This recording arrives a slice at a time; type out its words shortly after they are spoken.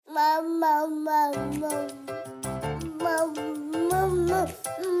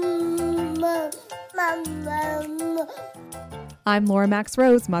I'm Laura Max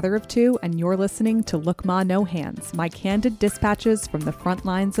Rose, mother of two, and you're listening to Look Ma No Hands, my candid dispatches from the front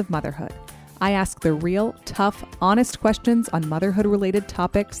lines of motherhood. I ask the real, tough, honest questions on motherhood-related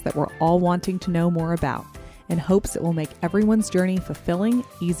topics that we're all wanting to know more about, in hopes it will make everyone's journey fulfilling,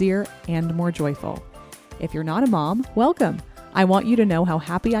 easier, and more joyful. If you're not a mom, welcome. I want you to know how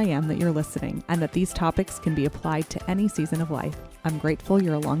happy I am that you're listening and that these topics can be applied to any season of life. I'm grateful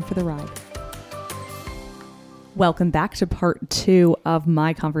you're along for the ride. Welcome back to part 2 of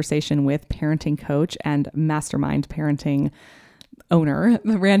my conversation with parenting coach and mastermind parenting owner,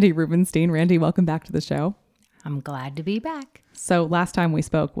 Randi Rubenstein. Randi, welcome back to the show. I'm glad to be back. So last time we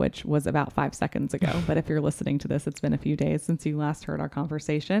spoke, which was about 5 seconds ago, but if you're listening to this, it's been a few days since you last heard our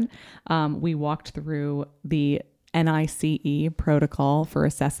conversation. We walked through the NICE protocol for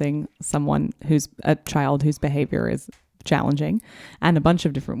assessing a child whose behavior is challenging, and a bunch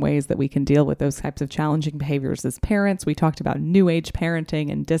of different ways that we can deal with those types of challenging behaviors as parents. We talked about new age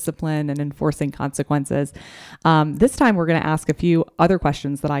parenting and discipline and enforcing consequences. This time we're going to ask a few other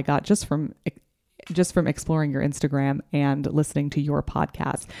questions that I got just from exploring your Instagram and listening to your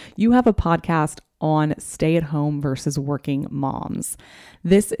podcast. You have a podcast on stay-at-home versus working moms.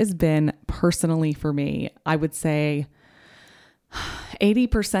 This has been personally for me, I would say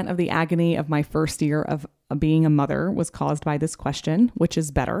 80% of the agony of my first year of being a mother was caused by this question, which is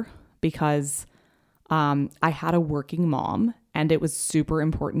better because I had a working mom and it was super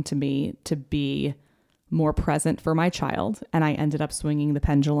important to me to be more present for my child. And I ended up swinging the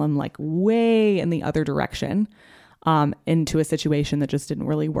pendulum like way in the other direction into a situation that just didn't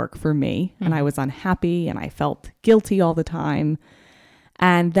really work for me. Mm-hmm. And I was unhappy and I felt guilty all the time.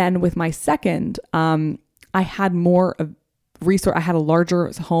 And then with my second, I had more of I had a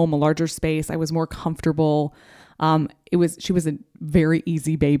larger home, a larger space. I was more comfortable. She was a very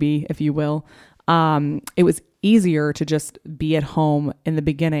easy baby, if you will. It was easier to just be at home in the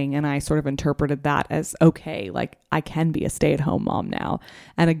beginning. And I sort of interpreted that as, okay, like I can be a stay-at-home mom now.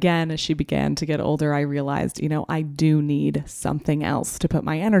 And again, as she began to get older, I realized, I do need something else to put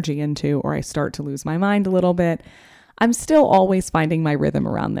my energy into, or I start to lose my mind a little bit. I'm still always finding my rhythm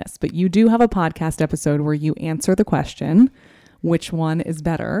around this, but you do have a podcast episode where you answer the question, which one is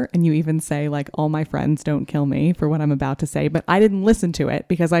better? And you even say like, all my friends don't kill me for what I'm about to say, but I didn't listen to it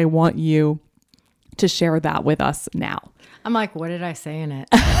because I want you to share that with us now. I'm like, what did I say in it?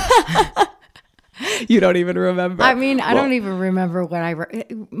 You don't even remember. I mean, I don't even remember what I wrote.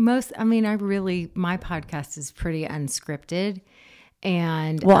 My podcast is pretty unscripted.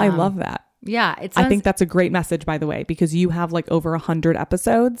 And well, I love that. Yeah. I think that's a great message, by the way, because you have like over 100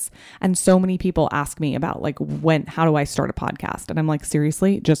 episodes and so many people ask me about like how do I start a podcast? And I'm like,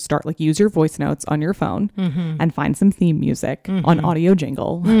 seriously, just start, like use your voice notes on your phone and find some theme music on Audio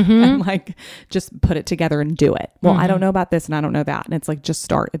Jingle and like just put it together and do it. Well, I don't know about this and I don't know that. And it's like, just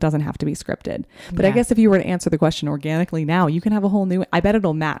start. It doesn't have to be scripted. But I guess if you were to answer the question organically now, you can have a whole new, I bet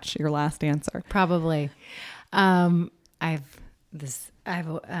it'll match your last answer. Probably. I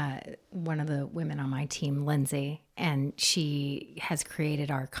have one of the women on my team, Lindsay, and she has created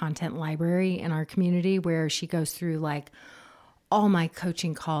our content library in our community where she goes through like all my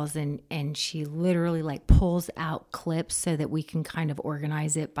coaching calls and she literally like pulls out clips so that we can kind of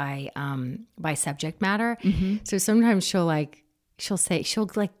organize it by subject matter. Mm-hmm. So sometimes she'll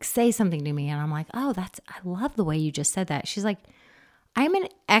say something to me and I'm like, oh, I love the way you just said that. She's like, I'm an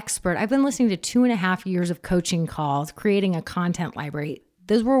expert. I've been listening to 2.5 years of coaching calls, creating a content library.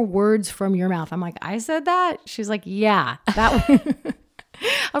 Those were words from your mouth. I'm like, I said that? She's like, yeah. I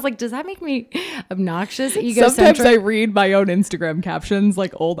was like, does that make me obnoxious, egocentric? Sometimes I read my own Instagram captions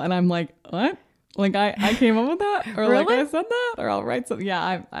like old and I'm like, what? Like I came up with that? Or really? Like I said that? Or I'll write something.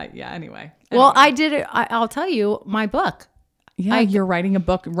 Yeah, anyway. Well, I did it. I'll tell you, my book. Yeah, you're writing a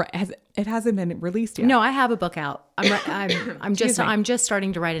book. It hasn't been released yet. No, I have a book out. I'm just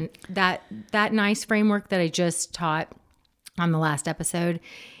starting to write that NICE framework that I just taught on the last episode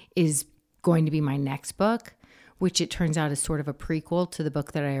is going to be my next book, which it turns out is sort of a prequel to the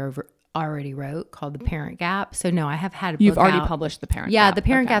book that I already wrote called The Parent Gap. So no, I have had a book. You've already published The Parent Gap. Yeah, The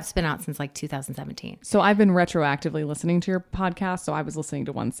Parent Gap's been out since like 2017. So I've been retroactively listening to your podcast. So I was listening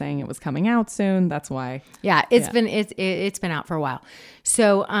to one saying it was coming out soon. That's why. Yeah, it's been out for a while.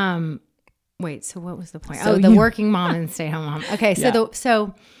 So wait, so what was the point? So the working mom and stay-at-home mom. Okay,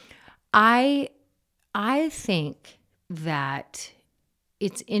 so I think that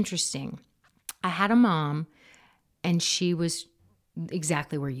it's interesting. I had a mom and she was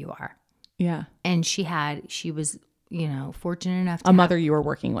exactly where you are. Yeah. And she was, fortunate enough to a mother you were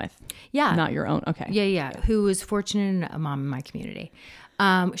working with. Yeah. Not your own. Okay. Yeah. Who was fortunate, a mom in my community.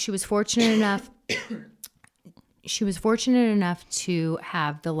 She was fortunate enough she was fortunate enough to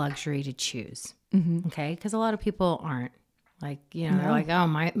have the luxury to choose. Okay. Because a lot of people aren't like, they're like, oh,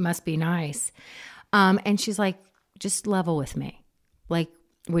 must be nice. And she's like, just level with me. Like,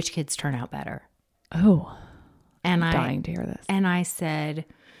 which kids turn out better? Oh, and I'm dying to hear this. And I said,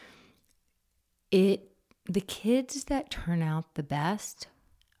 the kids that turn out the best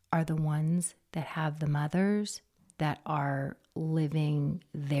are the ones that have the mothers that are living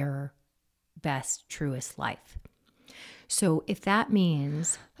their best, truest life. So if that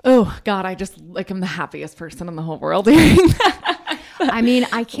means... Oh, God, I just I'm the happiest person in the whole world hearing that. I mean,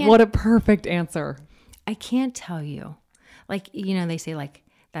 I can't... What a perfect answer. I can't tell you. Like, they say like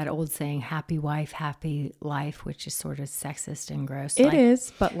that old saying, happy wife, happy life, which is sort of sexist and gross. It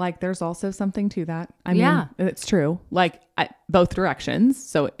is, but there's also something to that. I mean, it's true. Both directions.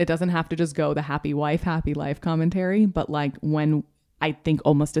 So it doesn't have to just go the happy wife, happy life commentary. But when I think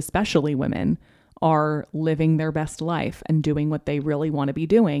almost especially women are living their best life and doing what they really want to be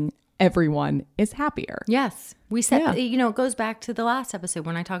doing, everyone is happier. Yes. We said, it goes back to the last episode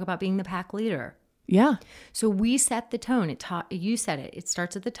when I talk about being the pack leader. Yeah. So we set the tone. You said it. It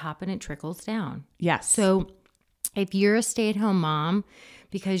starts at the top and it trickles down. Yes. So if you're a stay-at-home mom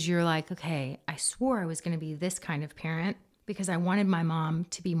because you're like, okay, I swore I was going to be this kind of parent because I wanted my mom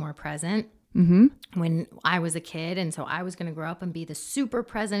to be more present when I was a kid. And so I was going to grow up and be the super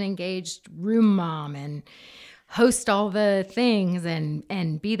present, engaged room mom and host all the things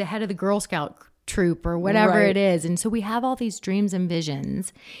and be the head of the Girl Scout troop or whatever it is. And so we have all these dreams and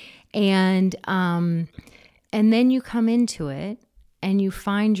visions. And then you come into it and you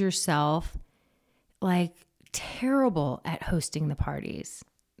find yourself terrible at hosting the parties.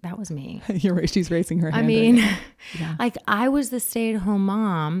 That was me. She's raising her hand. I mean, I was the stay-at-home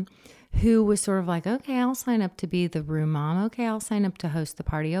mom who was sort of like, okay, I'll sign up to be the room mom. Okay, I'll sign up to host the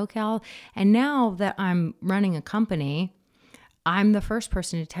party. Okay, and now that I'm running a company, I'm the first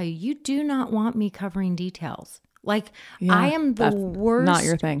person to tell you, you do not want me covering details. I am the worst. Not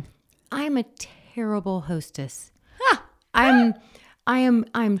your thing. I'm a terrible hostess. I'm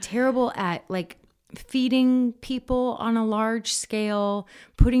terrible at feeding people on a large scale,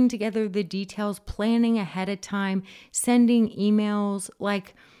 putting together the details, planning ahead of time, sending emails.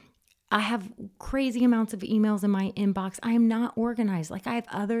 I have crazy amounts of emails in my inbox. I am not organized. I have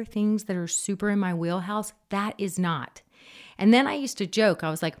other things that are super in my wheelhouse. That is not. And then I used to joke. I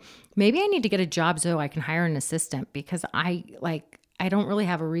was like, maybe I need to get a job so I can hire an assistant because I don't really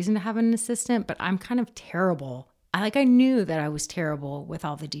have a reason to have an assistant, but I'm kind of terrible. I knew that I was terrible with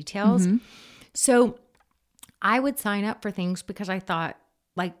all the details. So I would sign up for things because I thought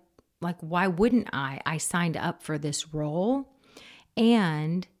why wouldn't I? I signed up for this role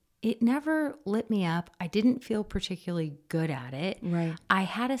and it never lit me up. I didn't feel particularly good at it. Right. I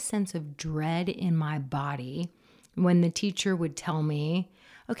had a sense of dread in my body when the teacher would tell me,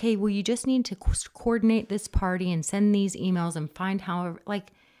 okay, well, you just need to coordinate this party and send these emails and find however,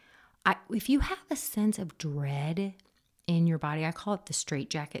 if you have a sense of dread in your body, I call it the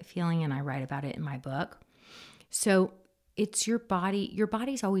straitjacket feeling, and I write about it in my book. So it's your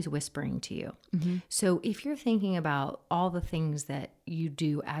body's always whispering to you. So if you're thinking about all the things that you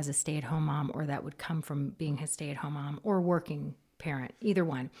do as a stay-at-home mom or that would come from being a stay-at-home mom or working parent, either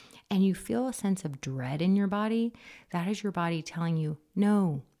one, and you feel a sense of dread in your body, that is your body telling you,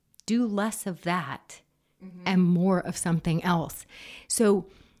 no, do less of that and more of something else. So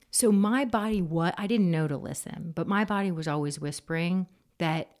my body, I didn't know to listen, but my body was always whispering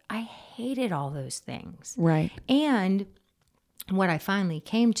that I hated all those things. Right. And what I finally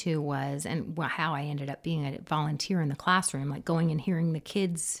came to was, and how I ended up being a volunteer in the classroom, going and hearing the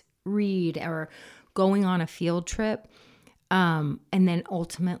kids read or going on a field trip, and then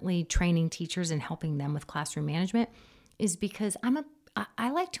ultimately training teachers and helping them with classroom management, is because I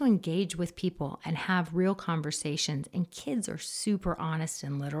like to engage with people and have real conversations, and kids are super honest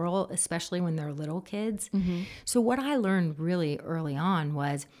and literal, especially when they're little kids. So what I learned really early on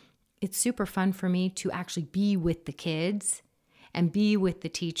was it's super fun for me to actually be with the kids and be with the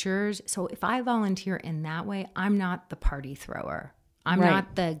teachers. So if I volunteer in that way, I'm not the party thrower. I'm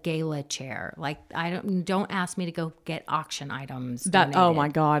not the gala chair. Don't ask me to go get auction items. Oh my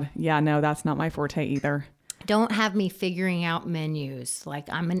God. Yeah, no, that's not my forte either. Don't have me figuring out menus.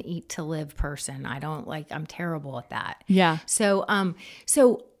 I'm an eat to live person. I'm terrible at that. Yeah. So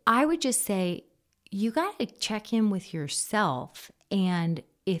I would just say you got to check in with yourself. And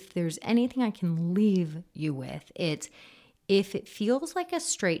if there's anything I can leave you with, it's if it feels like a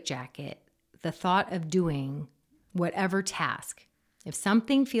straitjacket, the thought of doing whatever task, if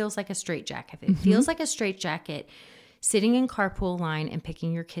something feels like a straitjacket, if it feels like a straitjacket, sitting in carpool line and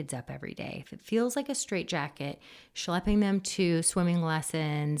picking your kids up every day, if it feels like a straitjacket, schlepping them to swimming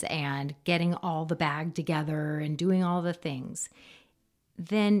lessons and getting all the bag together and doing all the things,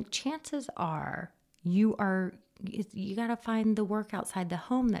 then chances are you got to find the work outside the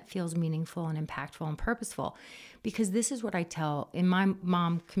home that feels meaningful and impactful and purposeful. Because this is what I tell in my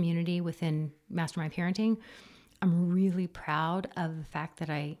mom community within Mastermind Parenting. I'm really proud of the fact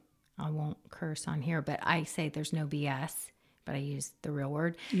that I won't curse on here, but I say there's no BS, but I use the real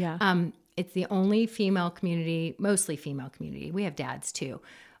word. Yeah. It's the only female community, mostly female community. We have dads too,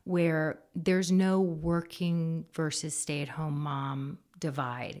 where there's no working versus stay-at-home mom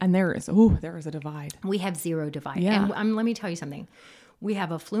divide. And there is a divide. We have zero divide. Yeah. And let me tell you something. We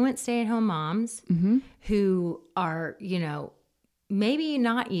have affluent stay-at-home moms who are, maybe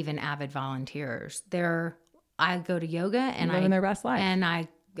not even avid volunteers. I go to yoga and living their best life. And I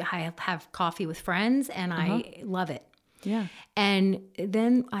have coffee with friends and I love it. Yeah. And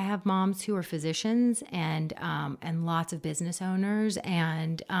then I have moms who are physicians and lots of business owners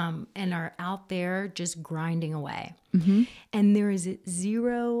and are out there just grinding away. Mm-hmm. And there is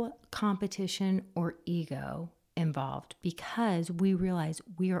zero competition or ego involved because we realize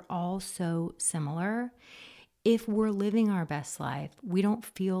we are all so similar. If we're living our best life, we don't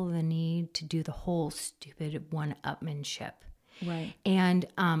feel the need to do the whole stupid one-upmanship. Right. And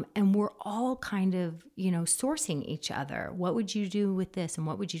we're all kind of, sourcing each other. What would you do with this? And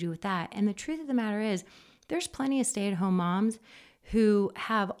what would you do with that? And the truth of the matter is there's plenty of stay-at-home moms who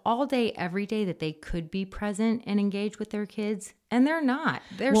have all day, every day that they could be present and engage with their kids. And they're not.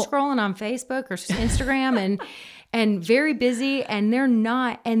 They're scrolling on Facebook or Instagram and very busy, and they're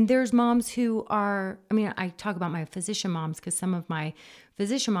not. And there's moms who are, I talk about my physician moms because some of my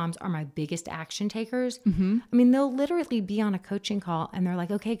physician moms are my biggest action takers. Mm-hmm. They'll literally be on a coaching call and they're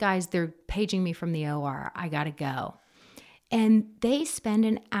like, okay, guys, they're paging me from the OR. I got to go. And they spend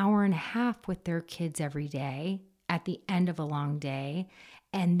an hour and a half with their kids every day at the end of a long day.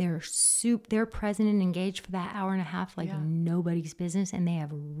 And they're present and engaged for that hour and a half like nobody's business. And they have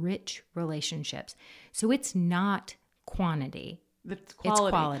rich relationships. So it's not quantity. It's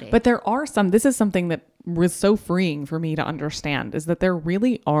quality. But this is something that was so freeing for me to understand, is that there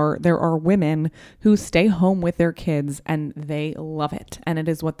are women who stay home with their kids and they love it. And it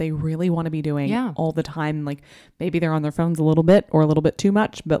is what they really want to be doing all the time. Like maybe they're on their phones a little bit or a little bit too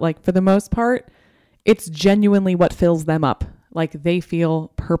much, but like for the most part, it's genuinely what fills them up. Like they feel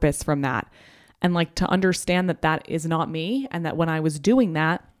purpose from that. And like to understand that that is not me. And that when I was doing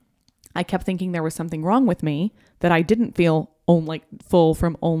that, I kept thinking there was something wrong with me, that I didn't feel full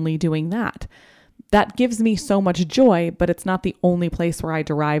from only doing that. That gives me so much joy, but it's not the only place where I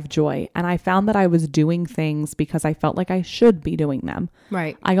derive joy. And I found that I was doing things because I felt like I should be doing them.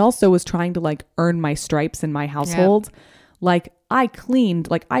 Right. I also was trying to earn my stripes in my household. Yeah. Like I cleaned,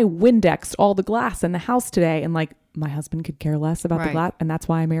 I Windexed all the glass in the house today, and my husband could care less about the glass. And that's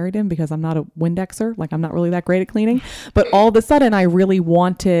why I married him, because I'm not a Windexer. I'm not really that great at cleaning, but all of a sudden I really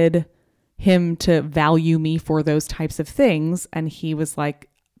wanted him to value me for those types of things. And he was like,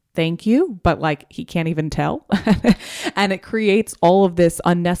 thank you. But he can't even tell. And it creates all of this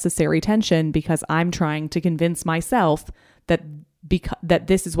unnecessary tension because I'm trying to convince myself that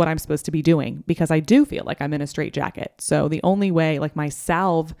this is what I'm supposed to be doing, because I do feel like I'm in a straitjacket. So the only way, my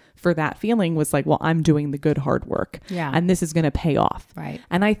salve for that feeling was I'm doing the good hard work. Yeah. And this is going to pay off. Right.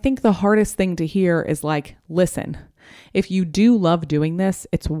 And I think the hardest thing to hear is listen, if you do love doing this,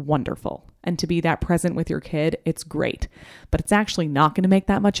 it's wonderful. And to be that present with your kid, it's great. But it's actually not going to make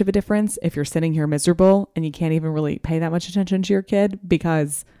that much of a difference if you're sitting here miserable and you can't even really pay that much attention to your kid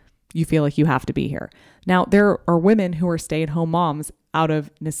because you feel like you have to be here. Now, there are women who are stay-at-home moms out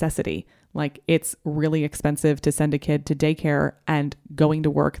of necessity. It's really expensive to send a kid to daycare, and going to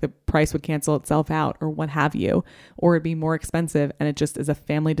work, the price would cancel itself out or what have you, or it'd be more expensive. And it just is a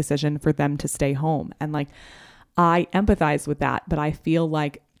family decision for them to stay home. And I empathize with that, but I feel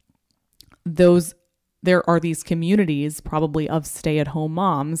like there are these communities probably of stay-at-home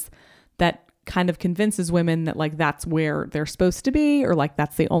moms that kind of convinces women that that's where they're supposed to be, or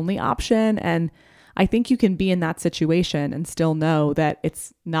that's the only option. And I think you can be in that situation and still know that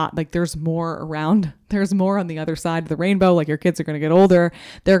it's not, there's more around, there's more on the other side of the rainbow. Your kids are going to get older,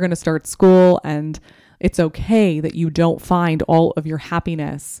 they're going to start school, and it's okay that you don't find all of your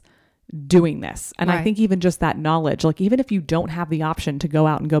happiness doing this. And I think even just that knowledge, even if you don't have the option to go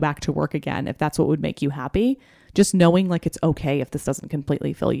out and go back to work again, if that's what would make you happy, just knowing it's okay if this doesn't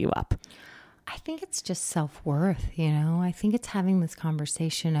completely fill you up. I think it's just self-worth, I think it's having this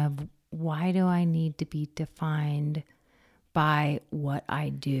conversation of, why do I need to be defined by what I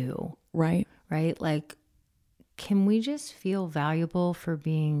do? Right. Right? can we just feel valuable for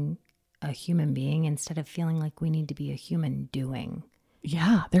being a human being instead of feeling like we need to be a human doing?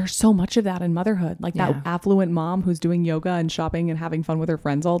 Yeah, there's so much of that in motherhood. Like that affluent mom who's doing yoga and shopping and having fun with her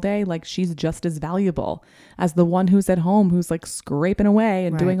friends all day. Like she's just as valuable as the one who's at home, who's like scraping away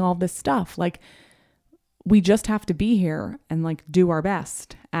and doing all this stuff. Like we just have to be here and like do our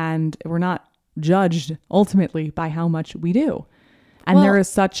best. And we're not judged ultimately by how much we do. And there's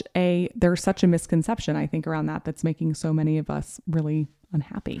such a misconception, I think, around that that's making so many of us really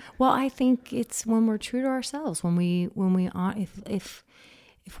unhappy. Well, I think it's when we're true to ourselves, when we if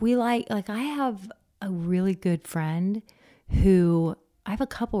we like I have a really good friend I have a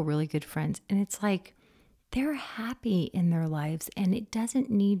couple really good friends, and it's like they're happy in their lives, and they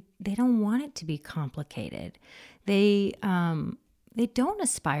don't want it to be complicated. They don't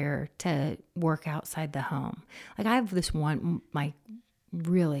aspire to work outside the home. Like I have this one, my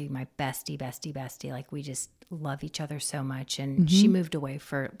bestie, like we just love each other so much. And she moved away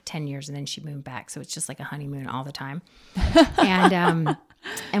for 10 years and then she moved back. So it's just like a honeymoon all the time.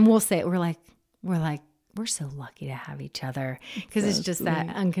 And we'll say, we're so lucky to have each other, because it's just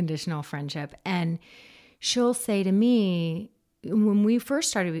that unconditional friendship. And she'll say to me, when we first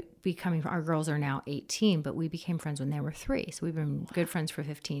started becoming, our girls are now 18, but we became friends when they were 3. So we've been good friends for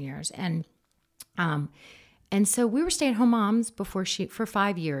 15 years. And so we were stay-at-home moms for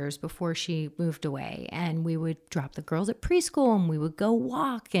 5 years before she moved away. And we would drop the girls at preschool and we would go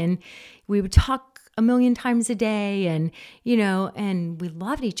walk and we would talk a million times a day, and, and we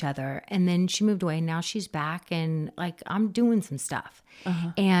loved each other. And then she moved away. Now she's back and like, I'm doing some stuff.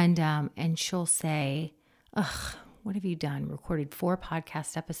 And she'll say, ugh, what have you done? Recorded 4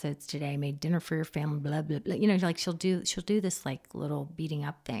 podcast episodes today, made dinner for your family, blah, blah, blah. Like she'll do this like little beating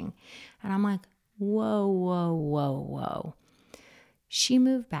up thing. And I'm like, whoa. She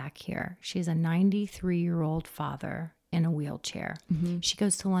moved back here. She has a 93-year-old father in a wheelchair. She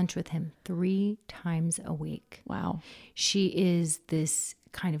goes to lunch with him 3 times a week. Wow. She is this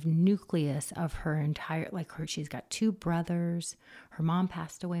kind of nucleus of her entire, she's got 2 brothers. Her mom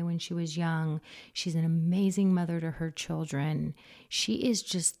passed away when she was young. She's an amazing mother to her children. She is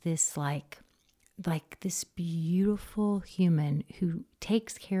just this like this beautiful human who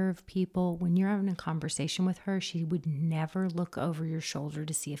takes care of people. When you're having a conversation with her, she would never look over your shoulder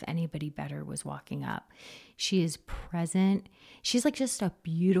to see if anybody better was walking up. She is present. She's like just a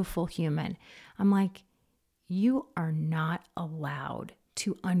beautiful human. I'm like, you are not allowed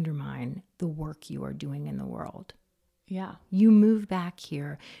to undermine the work you are doing in the world. Yeah. You moved back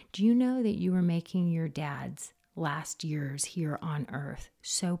here. Do you know that you were making your dad's last years here on earth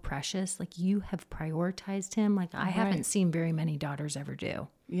so precious? Like you have prioritized him like I haven't seen very many daughters ever do.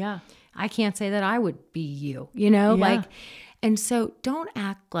 Yeah. I can't say that I would be you, like, and so don't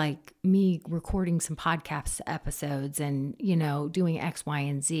act like me recording some podcast episodes and, doing X, Y,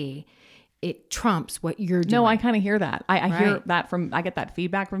 and Z. It trumps what you're doing. No, I kind of hear that. I hear that I get that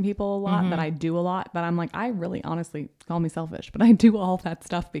feedback from people a lot, that I do a lot, but I'm like, I really honestly, call me selfish, but I do all that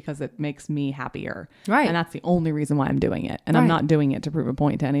stuff because it makes me happier. Right. And that's the only reason why I'm doing it. And I'm not doing it to prove a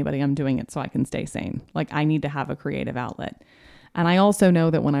point to anybody. I'm doing it so I can stay sane. Like I need to have a creative outlet. And I also know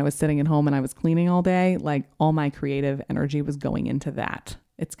that when I was sitting at home and I was cleaning all day, like all my creative energy was going into that.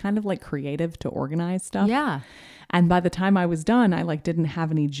 It's kind of like creative to organize stuff. Yeah. And by the time I was done, I like didn't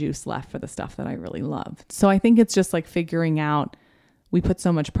have any juice left for the stuff that I really loved. So I think it's just like figuring out, we put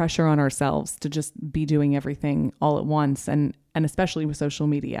so much pressure on ourselves to just be doing everything all at once. And especially with social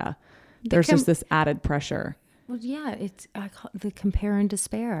media, there's just this added pressure. Well, yeah, I call it the compare and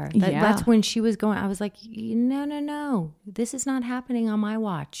despair. That's when she was going, I was like, no, this is not happening on my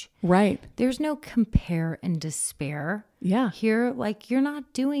watch. Right. There's no compare and despair. Yeah. Here, like, you're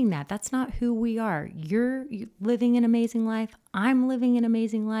not doing that. That's not who we are. You're living an amazing life. I'm living an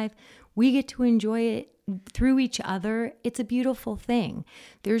amazing life. We get to enjoy it through each other. It's a beautiful thing.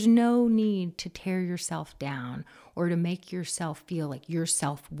 There's no need to tear yourself down or to make yourself feel like your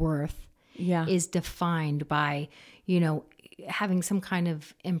self-worth is defined by, having some kind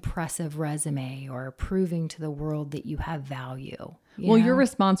of impressive resume or proving to the world that you have value. Your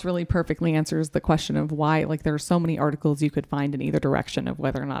response really perfectly answers the question of why, like, there are so many articles you could find in either direction of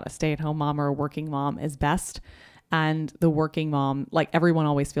whether or not a stay-at-home mom or a working mom is best. And the working mom, like, everyone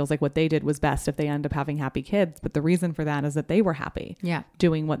always feels like what they did was best if they end up having happy kids. But the reason for that is that they were happy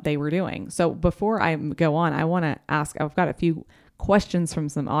doing what they were doing. So before I go on, I want to ask, I've got a few questions from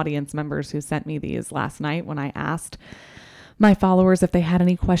some audience members who sent me these last night when I asked my followers if they had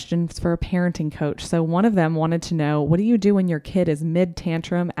any questions for a parenting coach. So one of them wanted to know, what do you do when your kid is mid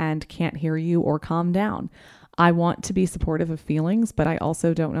tantrum and can't hear you or calm down? I want to be supportive of feelings, but I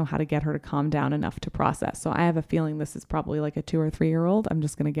also don't know how to get her to calm down enough to process. So I have a feeling this is probably like a 2 or 3 year old. I'm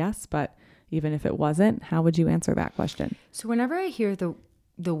just going to guess, but even if it wasn't, how would you answer that question? So whenever I hear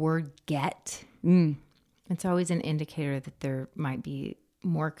the word get, it's always an indicator that there might be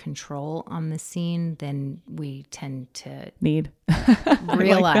more control on the scene than we tend to Need.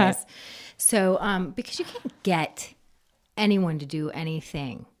 realize. Like so, because you can't get anyone to do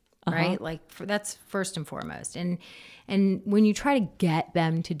anything, right? Like that's first and foremost. And when you try to get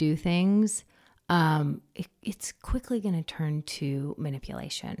them to do things, it's quickly going to turn to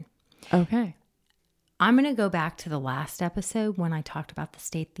manipulation. Okay. I'm going to go back to the last episode when I talked about the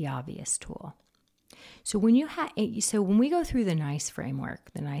state the obvious tool. So when when we go through the NICE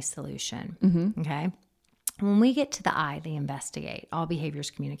framework, the NICE solution, okay, when we get to the I, they investigate, all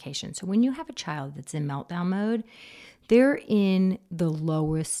behaviors communication. So when you have a child that's in meltdown mode, they're in the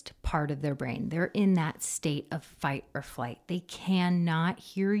lowest part of their brain. They're in that state of fight or flight. They cannot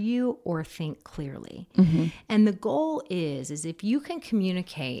hear you or think clearly. And the goal is if you can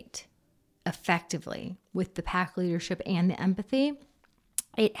communicate effectively with the pack leadership and the empathy,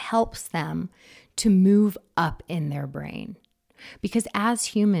 it helps them to move up in their brain. Because as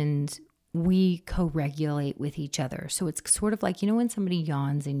humans, we co-regulate with each other. So it's sort of like, when somebody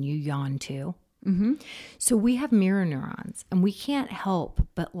yawns and you yawn too. So we have mirror neurons and we can't help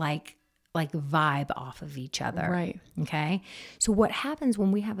but like vibe off of each other. Right. Okay. So what happens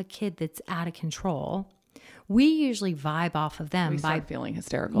when we have a kid that's out of control, we usually vibe off of them We by start feeling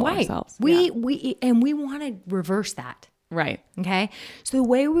hysterical right. ourselves. We want to reverse that. Right. Okay. So the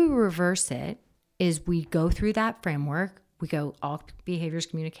way we reverse it is we go through that framework. We go all behaviors,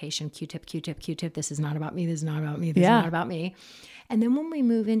 communication, Q-tip, Q-tip, Q-tip. This is not about me. This is not about me. This is not about me. And then when we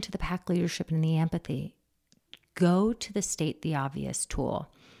move into the pack leadership and the empathy, go to the state the obvious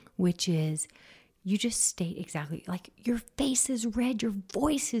tool, which is you just state exactly like your face is red, your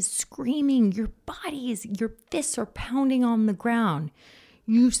voice is screaming, your fists are pounding on the ground.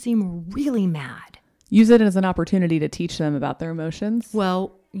 You seem really mad. Use it as an opportunity to teach them about their emotions.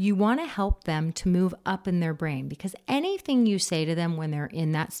 Well, you want to help them to move up in their brain because anything you say to them when they're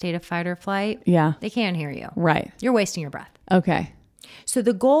in that state of fight or flight, they can't hear you. Right. You're wasting your breath. Okay. So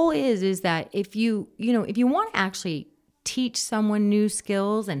the goal is that if you want to actually teach someone new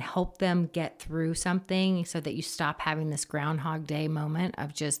skills and help them get through something so that you stop having this Groundhog Day moment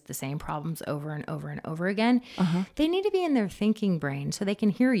of just the same problems over and over and over again, they need to be in their thinking brain so they can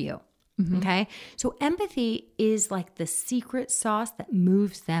hear you. Okay. So empathy is like the secret sauce that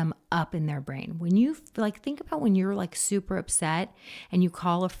moves them up in their brain. When you think about when you're like super upset and you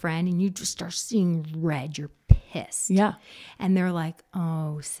call a friend and you just start seeing red, you're pissed. Yeah. And they're like,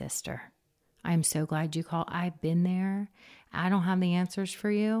 oh, sister, I'm so glad you called. I've been there. I don't have the answers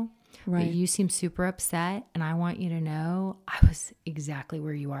for you. Right. But you seem super upset. And I want you to know I was exactly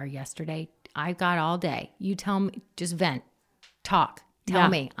where you are yesterday. I got all day. You tell me, just vent, talk. Tell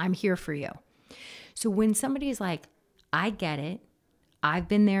me, I'm here for you. So when somebody's like, I get it, I've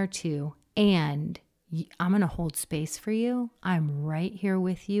been there too, and I'm going to hold space for you. I'm right here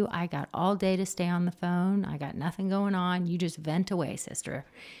with you. I got all day to stay on the phone. I got nothing going on. You just vent away, sister.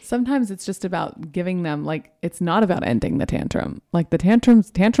 Sometimes it's just about giving them, it's not about ending the tantrum. Like the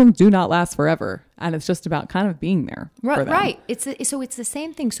tantrums do not last forever. And it's just about kind of being there for them. Right. It's the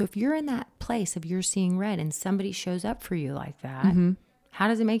same thing. So if you're in that place of you're seeing red and somebody shows up for you like that, how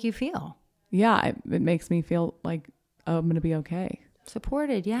does it make you feel? Yeah, it makes me feel like, oh, I'm going to be okay.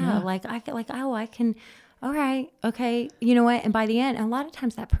 Supported, yeah. Like I can, all right, okay. You know what? And by the end, a lot of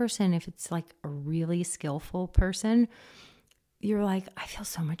times that person, if it's like a really skillful person, you're like, I feel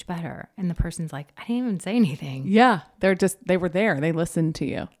so much better. And the person's like, I didn't even say anything. Yeah, they were there. They listened to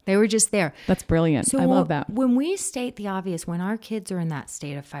you. They were just there. That's brilliant. So I love that. When we state the obvious, when our kids are in that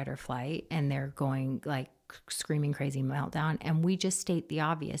state of fight or flight and they're going like screaming crazy meltdown and we just state the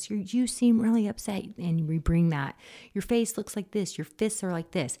obvious, you seem really upset, and we bring that, your face looks like this, your fists are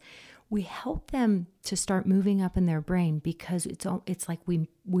like this, we help them to start moving up in their brain because it's like we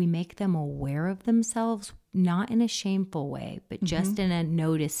make them aware of themselves, not in a shameful way, but just in a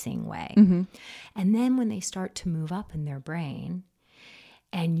noticing way. And then when they start to move up in their brain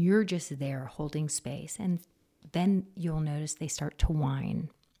and you're just there holding space, and then you'll notice they start to whine.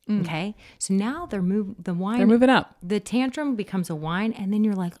 Okay. So now they're moving up. The tantrum becomes a whine. And then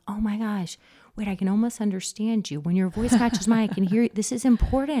you're like, oh my gosh, wait, I can almost understand you. When your voice matches mine, I can hear you. This is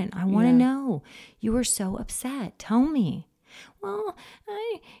important. I want to know. You were so upset. Tell me. Well,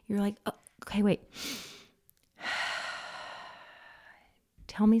 you're like, oh, okay, wait.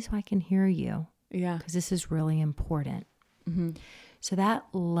 Tell me so I can hear you. Yeah. Because this is really important. So that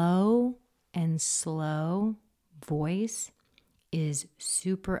low and slow voice is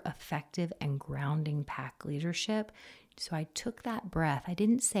super effective and grounding pack leadership. So I took that breath. I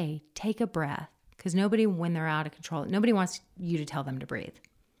didn't say, take a breath, because nobody, when they're out of control, nobody wants you to tell them to breathe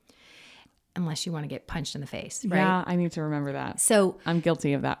unless you want to get punched in the face, right? Yeah, I need to remember that. So I'm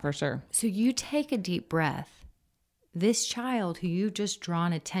guilty of that for sure. So you take a deep breath. This child who you've just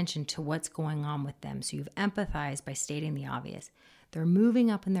drawn attention to what's going on with them, so you've empathized by stating the obvious. They're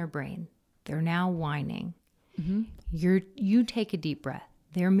moving up in their brain. They're now whining. Mm-hmm. You take a deep breath.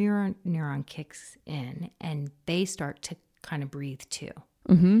 Their mirror neuron kicks in and they start to kind of breathe too.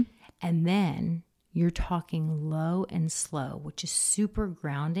 Mm-hmm. And then you're talking low and slow, which is super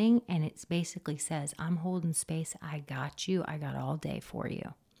grounding. And it basically says, I'm holding space. I got you. I got all day for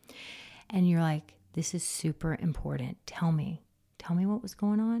you. And you're like, this is super important. Tell me what was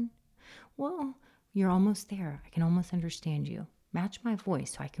going on. Well, you're almost there. I can almost understand you. Match my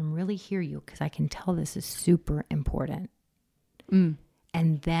voice so I can really hear you, because I can tell this is super important. Mm.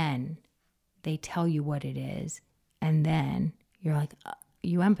 And then they tell you what it is. And then you're like,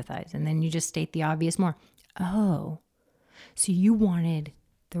 you empathize. And then you just state the obvious more. Oh, so you wanted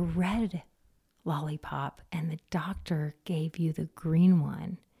the red lollipop and the doctor gave you the green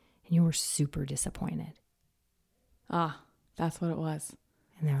one and you were super disappointed. Ah, that's what it was.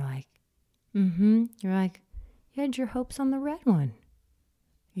 And they're like, mm-hmm. You're like, you had your hopes on the red one.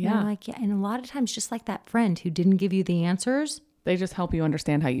 Yeah. And like, yeah. And a lot of times, just like that friend who didn't give you the answers, they just help you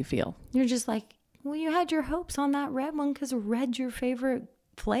understand how you feel. You're just like, well, you had your hopes on that red one because red's your favorite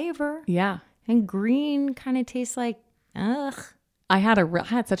flavor. Yeah. And green kind of tastes like, ugh. I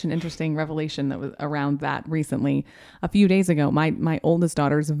had such an interesting revelation that was around that recently. A few days ago, my oldest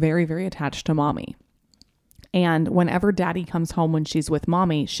daughter is very, very attached to mommy. And whenever daddy comes home when she's with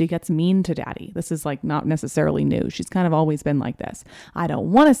mommy, she gets mean to daddy. This is like not necessarily new. She's kind of always been like this. I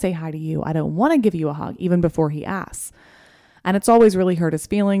don't want to say hi to you. I don't want to give you a hug, even before he asks. And it's always really hurt his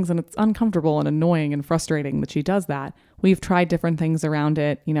feelings, and it's uncomfortable and annoying and frustrating that she does that. We've tried different things around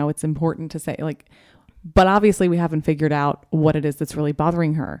it. You know, it's important to say but obviously we haven't figured out what it is that's really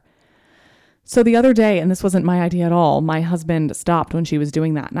bothering her. So the other day, and this wasn't my idea at all, my husband stopped when she was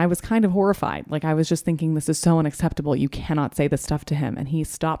doing that. And I was kind of horrified. Like, I was just thinking, this is so unacceptable. You cannot say this stuff to him. And he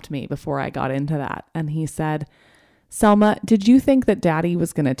stopped me before I got into that. And he said, Selma, did you think that daddy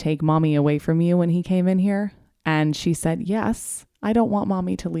was going to take mommy away from you when he came in here? And she said, yes, I don't want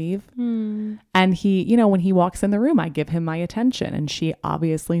mommy to leave. And he, you know, when he walks in the room, I give him my attention. And she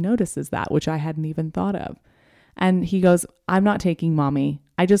obviously notices that, which I hadn't even thought of. And he goes, I'm not taking mommy.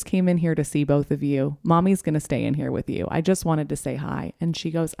 I just came in here to see both of you. Mommy's going to stay in here with you. I just wanted to say hi. And she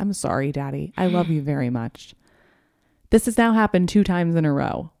goes, I'm sorry, daddy. I love you very much. This has now happened 2 times in a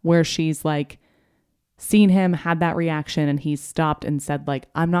row where she's like seen him, had that reaction, and he stopped and said like,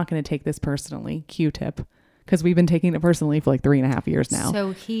 I'm not going to take this personally. Q-tip. Because we've been taking it personally for like 3.5 years now.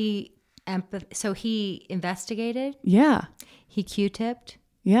 So he investigated. Yeah. He Q-tipped.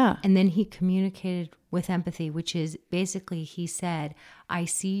 Yeah. And then he communicated with empathy, which is basically he said, I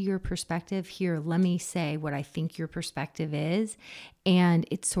see your perspective here. Let me say what I think your perspective is. And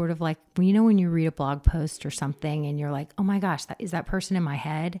it's sort of like, you know, when you read a blog post or something and you're like, oh my gosh, is that person in my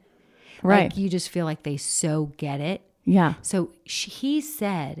head? Right. Like you just feel like they so get it. Yeah. So he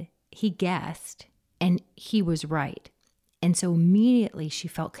said, he guessed, and he was right. And so immediately she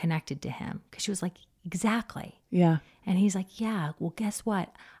felt connected to him because she was like, exactly. Yeah. And he's like, yeah, well, guess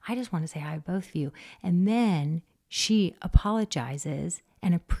what? I just want to say hi to both of you. And then she apologizes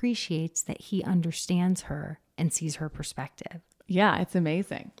and appreciates that he understands her and sees her perspective. Yeah, it's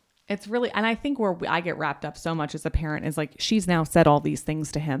amazing. It's really, and I think where I get wrapped up so much as a parent is like, she's now said all these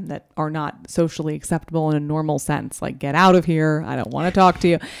things to him that are not socially acceptable in a normal sense. Like, get out of here. I don't want to talk to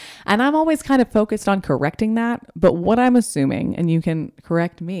you. And I'm always kind of focused on correcting that. But what I'm assuming, and you can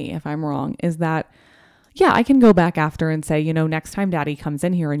correct me if I'm wrong, is that yeah, I can go back after and say, you know, next time daddy comes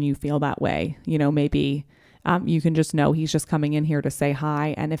in here and you feel that way, you know, maybe you can just know he's just coming in here to say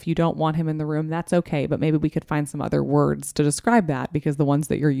hi. And if you don't want him in the room, that's okay. But maybe we could find some other words to describe that because the ones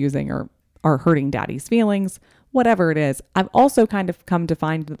that you're using are hurting daddy's feelings, whatever it is. I've also kind of come to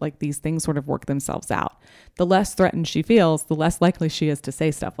find that like these things sort of work themselves out. The less threatened she feels, the less likely she is to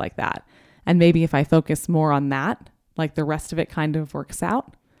say stuff like that. And maybe if I focus more on that, like the rest of it kind of works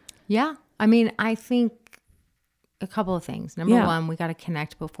out. Yeah. I mean, I think a couple of things. Number one, we got to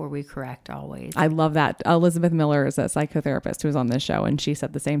connect before we correct always. I love that. Elizabeth Miller is a psychotherapist who was on this show and she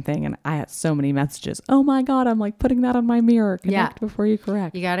said the same thing. And I had so many messages. Oh my God, I'm like putting that on my mirror. Connect before you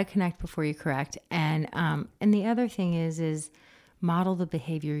correct. You got to connect before you correct. And the other thing is model the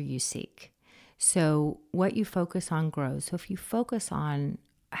behavior you seek. So what you focus on grows. So if you focus on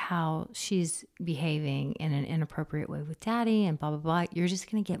how she's behaving in an inappropriate way with daddy and blah, blah, blah, you're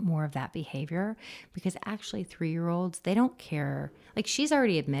just going to get more of that behavior, because actually 3-year-olds, they don't care. Like, she's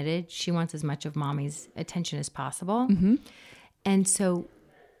already admitted she wants as much of mommy's attention as possible. And so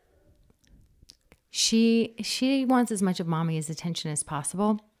she wants as much of mommy's attention as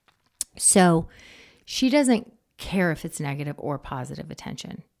possible. So she doesn't care if it's negative or positive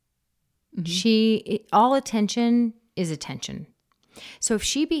attention. All attention is attention. So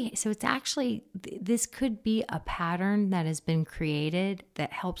it's actually, this could be a pattern that has been created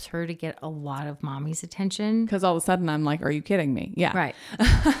that helps her to get a lot of mommy's attention. Because all of a sudden I'm like, are you kidding me? Yeah. Right.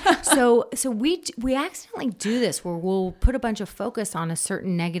 So we accidentally do this where we'll put a bunch of focus on a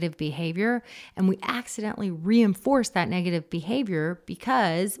certain negative behavior, and we accidentally reinforce that negative behavior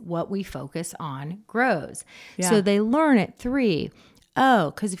because what we focus on grows. Yeah. So they learn at 3.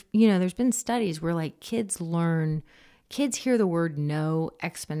 Oh, because, there's been studies where like kids hear the word no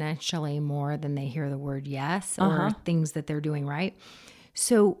exponentially more than they hear the word yes, or things that they're doing right.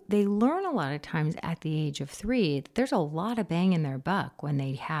 So they learn a lot of times at the age of 3 that there's a lot of bang in their buck when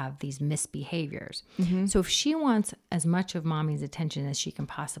they have these misbehaviors. So if she wants as much of mommy's attention as she can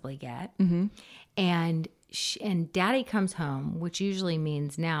possibly get, and daddy comes home, which usually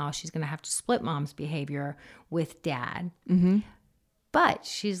means now she's going to have to split mom's behavior with dad. But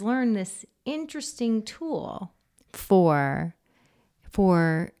she's learned this interesting tool for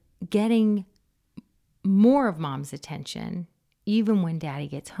getting more of mom's attention even when daddy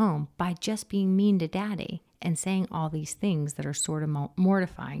gets home, by just being mean to daddy and saying all these things that are sort of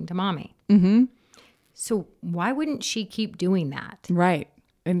mortifying to mommy. So why wouldn't she keep doing that? Right.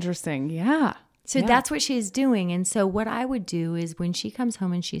 Interesting. Yeah. So that's what she's doing. And so what I would do is when she comes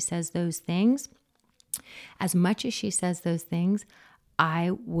home and she says those things, as much as she says those things,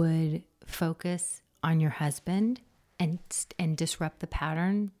 I would focus on your husband and disrupt the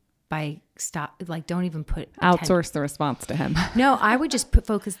pattern by don't even put outsource the response to him. No, I would just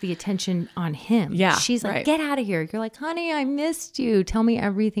focus the attention on him. Yeah. She's like, get out of here. You're like, honey, I missed you. Tell me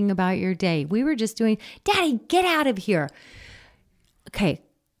everything about your day. We were just doing, daddy, get out of here. Okay.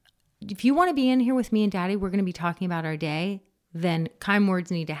 If you want to be in here with me and daddy, we're going to be talking about our day. Then kind words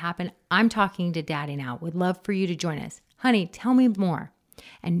need to happen. I'm talking to daddy now. Would love for you to join us. Honey, tell me more.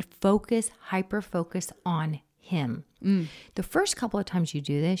 And hyper focus on him. The first couple of times you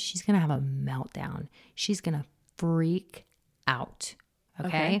do this, she's going to have a meltdown. She's going to freak out.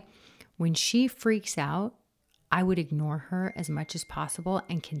 Okay? When she freaks out, I would ignore her as much as possible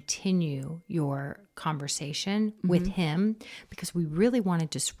and continue your conversation with him, because we really want to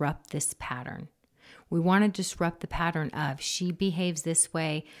disrupt this pattern. We want to disrupt the pattern of she behaves this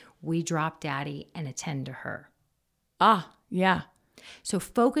way, we drop daddy and attend to her. Yeah. So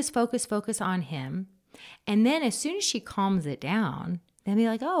focus on him. And then as soon as she calms it down, then be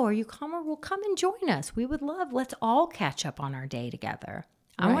like, oh, are you calmer? Well, come and join us. We would love, let's all catch up on our day together.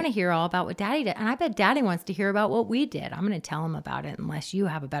 I want to hear all about what daddy did. And I bet daddy wants to hear about what we did. I'm going to tell him about it unless you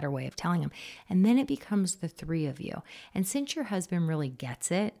have a better way of telling him. And then it becomes the 3 of you. And since your husband really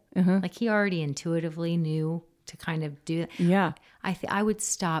gets it, like he already intuitively knew to kind of do that. Yeah. I would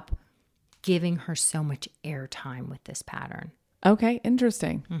stop giving her so much airtime with this pattern. Okay,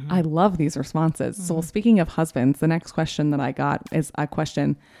 interesting. I love these responses. So speaking of husbands, the next question that I got is a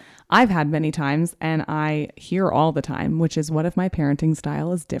question I've had many times and I hear all the time, which is, what if my parenting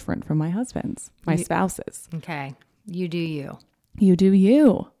style is different from my husband's, my spouse's? Okay. You do you. You do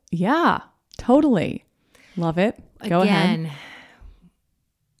you. Yeah, totally. Love it. Go ahead.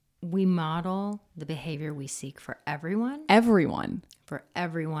 We model the behavior we seek for everyone. For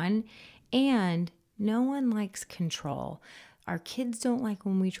everyone. And no one likes control. Our kids don't like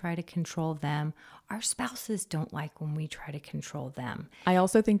when we try to control them. Our spouses don't like when we try to control them. I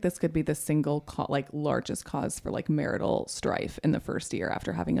also think this could be the single largest cause for marital strife in the first year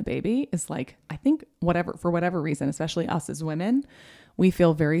after having a baby is I think for whatever reason, especially us as women, we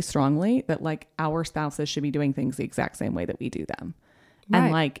feel very strongly that our spouses should be doing things the exact same way that we do them.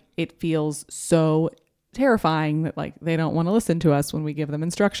 Right. And it feels so terrifying that they don't want to listen to us when we give them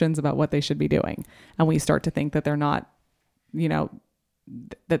instructions about what they should be doing. And we start to think that they're not,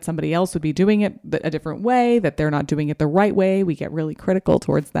 that somebody else would be doing it a different way, that they're not doing it the right way. We get really critical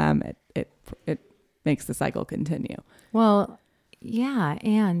towards them. It makes the cycle continue. Well, yeah.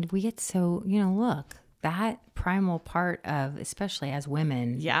 And we get so, look, that primal part of, especially as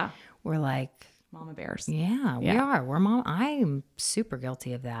women, we're like mama bears. Yeah, we are. We're I'm super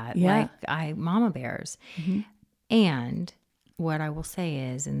guilty of that. Yeah. Mama bears. And what I will say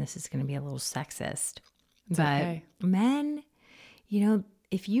is, and this is going to be a little sexist, but men,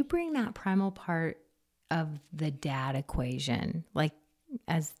 if you bring that primal part of the dad equation,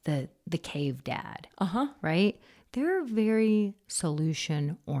 as the cave dad. Right? They're very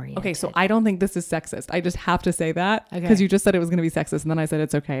solution oriented. Okay, so I don't think this is sexist. I just have to say that because you just said it was going to be sexist, and then I said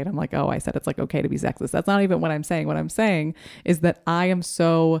it's okay, and I'm like, oh, I said it's like okay to be sexist. That's not even what I'm saying. What I'm saying is that I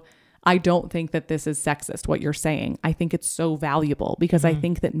don't think that this is sexist, what you're saying. I think it's so valuable because I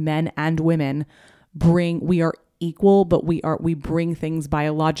think that men and women we are equal, but we bring things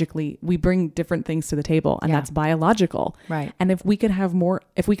biologically, we bring different things to the table, and that's biological. Right. And if we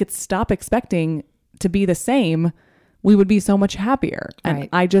could stop expecting to be the same, we would be so much happier. And anyway.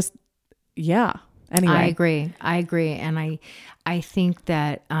 I agree. And I think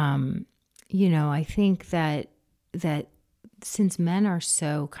that, I think that since men are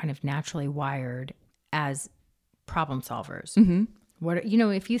so kind of naturally wired as problem solvers,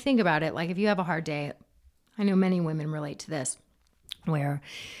 if you think about it, like if you have a hard day, I know many women relate to this, where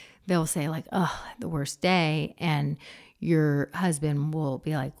they'll say like, oh, the worst day. And your husband will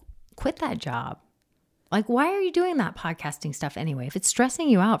be like, quit that job. Like, why are you doing that podcasting stuff anyway? If it's stressing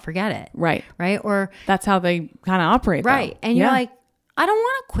you out, forget it. Right. Right. Or that's how they kind of operate. Right. Though. And you're like, I don't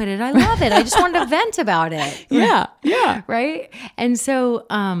want to quit it. I love it. I just wanted to vent about it. Yeah. Yeah. Right. And so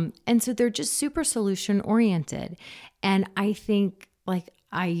they're just super solution oriented. And I think like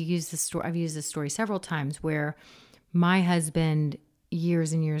I've used this story several times where my husband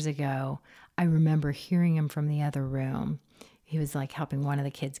years and years ago, I remember hearing him from the other room. He was like helping one of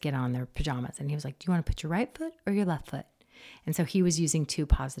the kids get on their pajamas. And he was like, do you want to put your right foot or your left foot? And so he was using 2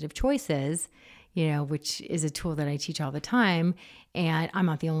 positive choices, which is a tool that I teach all the time. And I'm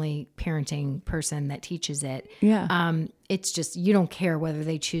not the only parenting person that teaches it. Yeah. It's just, you don't care whether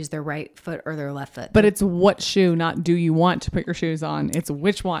they choose their right foot or their left foot. But it's what shoe, not do you want to put your shoes on? It's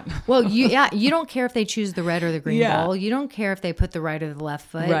which one. Well, you don't care if they choose the red or the green bowl. You don't care if they put the right or the left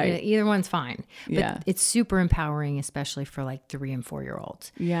foot. Right. Either one's fine. But it's super empowering, especially for like 3 and 4 year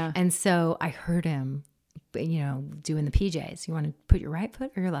olds. Yeah. And so I heard him, doing the PJs. You want to put your right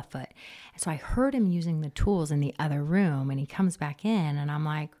foot or your left foot? And so I heard him using the tools in the other room, and he comes back in and I'm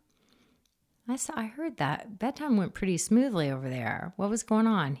like, I heard that bedtime went pretty smoothly over there. What was going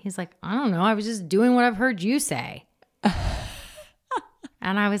on? He's like, I don't know. I was just doing what I've heard you say.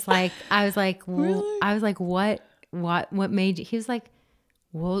 And I was like, Really? I was like, what made you? He was like,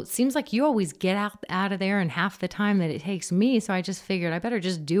 well, it seems like you always get out of there in half the time that it takes me. So I just figured I better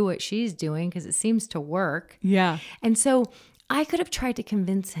just do what she's doing because it seems to work. Yeah. And so I could have tried to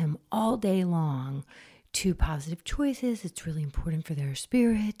convince him all day long 2 positive choices. It's really important for their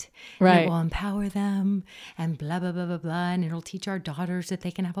spirit. Right. It will empower them and blah, blah, blah, blah, blah. And it'll teach our daughters that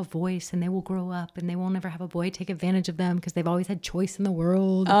they can have a voice and they will grow up and they won't ever have a boy take advantage of them because they've always had choice in the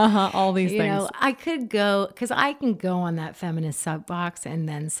world. All these things. I could go, because I can go on that feminist soapbox and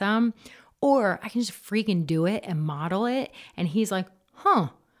then some, or I can just freaking do it and model it. And he's like,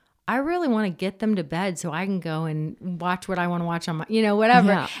 I really want to get them to bed so I can go and watch what I want to watch on my, whatever.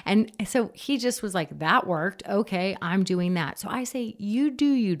 Yeah. And so he just was like, that worked. Okay, I'm doing that. So I say, you do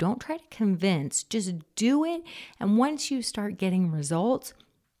you. Don't try to convince. Just do it. And once you start getting results,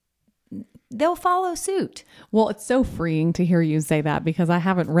 they'll follow suit. Well, it's so freeing to hear you say that because I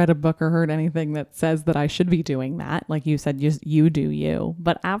haven't read a book or heard anything that says that I should be doing that. Like you said, just you do you.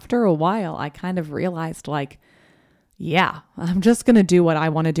 But after a while, I kind of realized like, yeah, I'm just going to do what I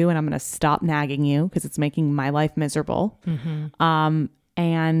want to do and I'm going to stop nagging you because it's making my life miserable. Mm-hmm.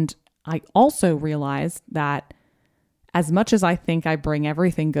 And I also realized that as much as I think I bring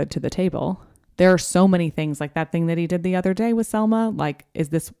everything good to the table, there are so many things like that thing that he did the other day with Selma. Like, is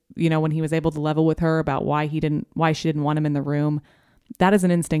this, when he was able to level with her about why she didn't want him in the room, that is an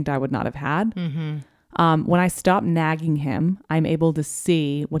instinct I would not have had. Mm-hmm. When I stop nagging him, I'm able to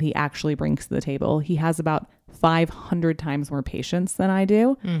see what he actually brings to the table. He has about 500 times more patience than I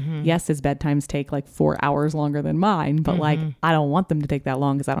do. Mm-hmm. Yes, his bedtimes take like 4 hours longer than mine, but like I don't want them to take that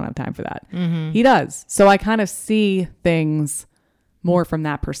long because I don't have time for that. Mm-hmm. He does. So I kind of see things more from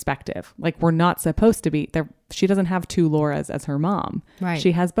that perspective. Like we're not supposed to be there. She doesn't have 2 Lauras as her mom. Right.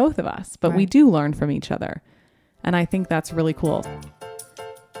 She has both of us, but we do learn from each other. And I think that's really cool.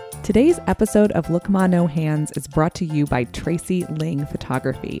 Today's episode of Look Ma No Hands is brought to you by Tracy Ling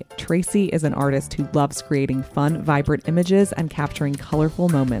Photography. Tracy is an artist who loves creating fun, vibrant images and capturing colorful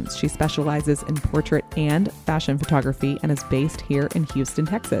moments. She specializes in portrait and fashion photography and is based here in Houston,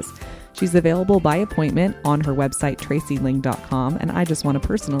 Texas. She's available by appointment on her website, tracyling.com, and I just want to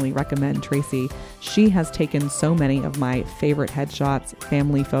personally recommend Tracy. She has taken so many of my favorite headshots,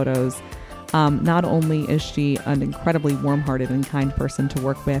 family photos, Not only is she an incredibly warm-hearted and kind person to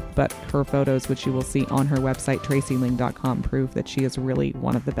work with, but her photos, which you will see on her website, tracyling.com, prove that she is really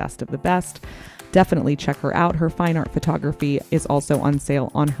one of the best of the best. Definitely check her out. Her fine art photography is also on sale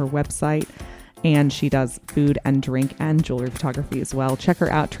on her website, and she does food and drink and jewelry photography as well. Check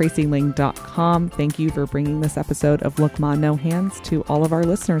her out, tracyling.com. Thank you for bringing this episode of Look Ma No Hands to all of our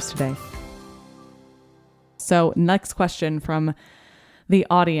listeners today. So next question from the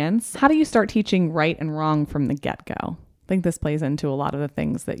audience. How do you start teaching right and wrong from the get-go? I think this plays into a lot of the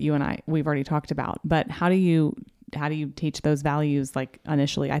things that you and we've already talked about, but how do you teach those values like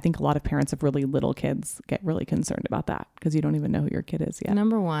initially? I think a lot of parents of really little kids get really concerned about that because you don't even know who your kid is yet.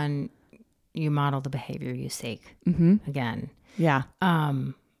 Number one, you model the behavior you seek. Again. Yeah.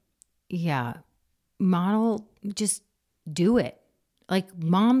 Yeah. Model, just do it. Like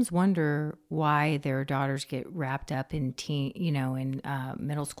moms wonder why their daughters get wrapped up in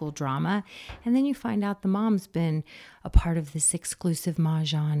middle school drama. And then you find out the mom's been a part of this exclusive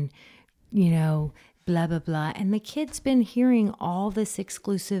mahjong, blah, blah, blah. And the kid's been hearing all this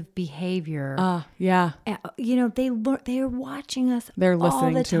exclusive behavior. Yeah. They're watching us They're listening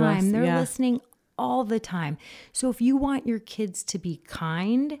all the to time. us. They're listening all the time. So if you want your kids to be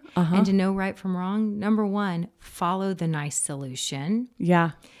kind and to know right from wrong, number one, follow the nice solution.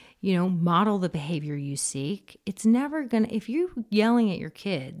 Yeah. Model the behavior you seek. It's never if you're yelling at your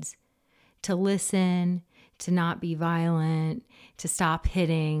kids to listen, to not be violent, to stop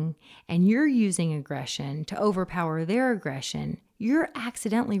hitting, and you're using aggression to overpower their aggression, you're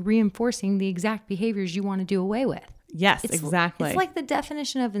accidentally reinforcing the exact behaviors you want to do away with. Yes, exactly. It's like the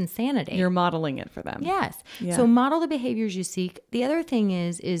definition of insanity. You're modeling it for them. Yes. Yeah. So model the behaviors you seek. The other thing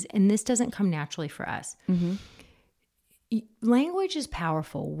is, and this doesn't come naturally for us. Language is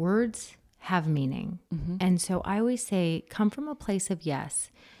powerful. Words have meaning. And so I always say, come from a place of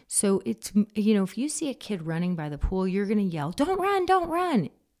yes. So it's, if you see a kid running by the pool, you're going to yell, don't run,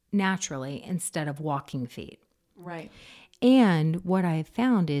 naturally, instead of walking feet. Right. And what I've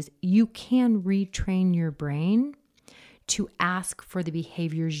found is you can retrain your brain to ask for the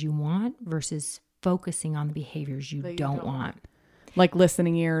behaviors you want versus focusing on the behaviors you don't want. Like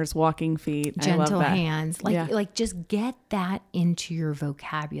listening ears, walking feet, gentle I love that. hands, like just get that into your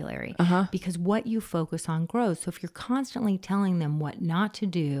vocabulary because what you focus on grows. So if you're constantly telling them what not to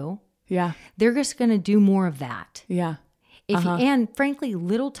do, they're just going to do more of that. Yeah. And frankly,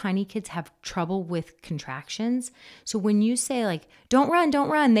 little tiny kids have trouble with contractions. So when you say like, don't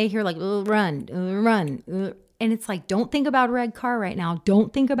run, they hear like, run. And it's like, don't think about a red car right now.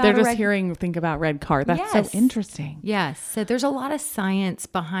 Don't think about think about red car. That's so interesting. Yes. So there's a lot of science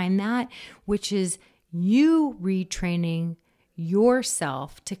behind that, which is you retraining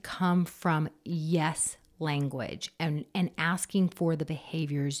yourself to come from yes language and asking for the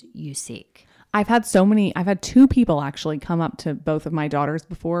behaviors you seek. I've had two people actually come up to both of my daughters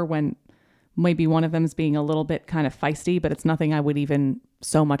before when maybe one of them is being a little bit kind of feisty, but it's nothing I would even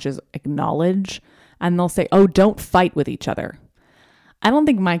so much as acknowledge. And they'll say, oh, don't fight with each other. I don't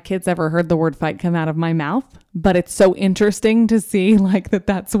think my kids ever heard the word fight come out of my mouth, but it's so interesting to see like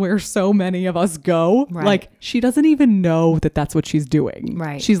that's where so many of us go. Right. Like she doesn't even know that that's what she's doing.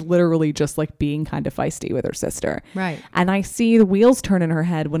 Right. She's literally just like being kind of feisty with her sister. Right. And I see the wheels turn in her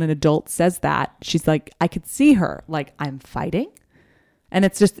head when an adult says that. She's like, I could see her like, I'm fighting. And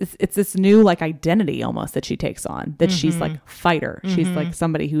it's just, it's this new like identity almost that she takes on, that she's like fighter. She's like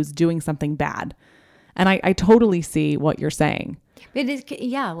somebody who's doing something bad. And I totally see what you're saying. It is,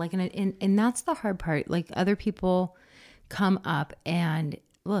 yeah. Like, and that's the hard part. Like other people come up and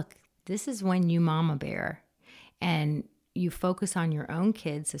look, this is when you mama bear and you focus on your own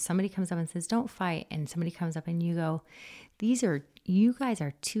kids. So somebody comes up and says, don't fight. And somebody comes up and you go, you guys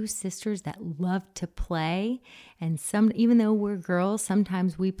are two sisters that love to play. And even though we're girls,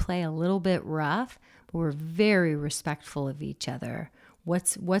 sometimes we play a little bit rough, but we're very respectful of each other.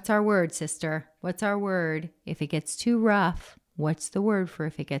 What's our word, sister? What's our word? If it gets too rough, what's the word for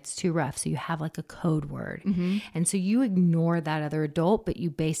if it gets too rough? So you have like a code word. And so you ignore that other adult, but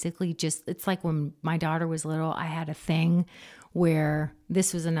you basically it's like when my daughter was little, I had a thing where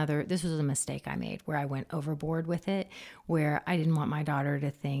this was a mistake I made where I went overboard with it, where I didn't want my daughter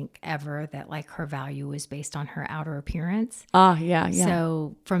to think ever that like her value was based on her outer appearance. Yeah.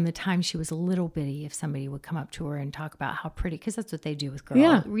 So from the time she was a little bitty, if somebody would come up to her and talk about how pretty, because that's what they do with girls.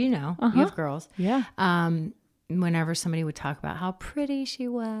 Yeah. You have girls. Yeah. Whenever somebody would talk about how pretty she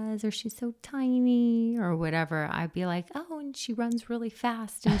was or she's so tiny or whatever, I'd be like, oh, and she runs really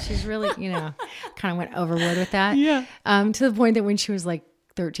fast and she's really, kind of went overboard with that. Yeah. To the point that when she was like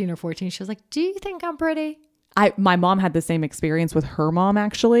 13 or 14, she was like, do you think I'm pretty? My mom had the same experience with her mom.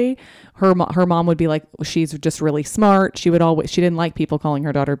 Actually, her mom would be like, she's just really smart. She didn't like people calling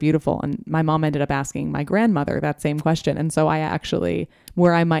her daughter beautiful. And my mom ended up asking my grandmother that same question. And so I actually,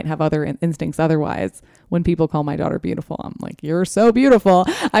 where I might have other instincts otherwise, when people call my daughter beautiful, I'm like, you're so beautiful.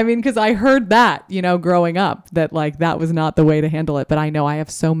 I mean, because I heard that, growing up, that like that was not the way to handle it. But I know I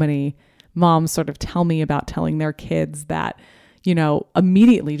have so many moms sort of tell me about telling their kids that,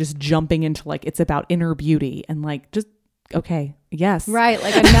 immediately just jumping into like, it's about inner beauty and like, just, okay, yes. Right.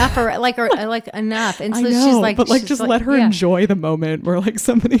 Like enough or like enough. And so she's like, but like, just let her enjoy the moment where like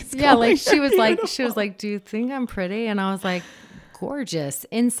somebody's like she was like, do you think I'm pretty? And I was like, gorgeous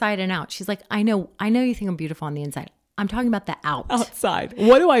inside and out. She's like, I know you think I'm beautiful on the inside. I'm talking about the outside.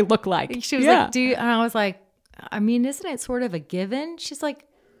 What do I look like? She was like, and I was like, I mean, isn't it sort of a given? She's like,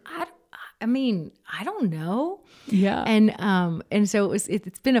 I don't know. Yeah. And so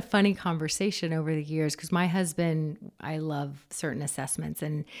it's been a funny conversation over the years because my husband, I love certain assessments.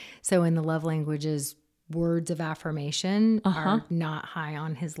 And so in the love languages, words of affirmation are not high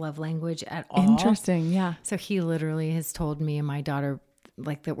on his love language at all. Interesting. Yeah. So he literally has told me and my daughter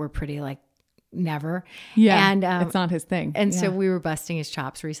like that we're pretty, like never. Yeah. And it's not his thing. And so we were busting his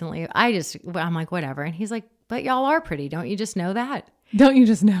chops recently. I'm like, whatever. And he's like, but y'all are pretty. Don't you just know that? Don't you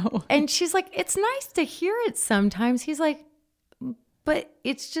just know? And she's like, it's nice to hear it sometimes. He's like, but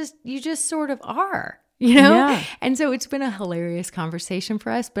it's just, you just sort of are, Yeah. And so it's been a hilarious conversation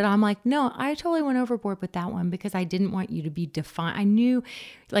for us. But I'm like, no, I totally went overboard with that one because I didn't want you to be defined. I knew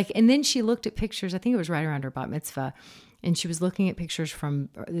and then she looked at pictures. I think it was right around her bat mitzvah. And she was looking at pictures from,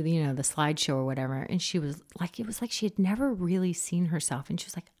 the slideshow or whatever. And she was like, it was like she had never really seen herself. And she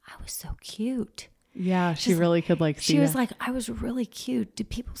was like, I was so cute. Yeah, she really could see She was like, I was really cute. Did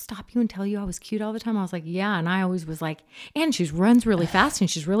people stop you and tell you I was cute all the time? I was like, yeah. And I always was like, and she runs really fast and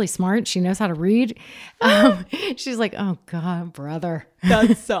she's really smart. She knows how to read. She's like, oh God, brother.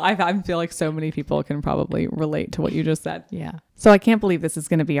 That's so, I feel like so many people can probably relate to what you just said. Yeah. So I can't believe this is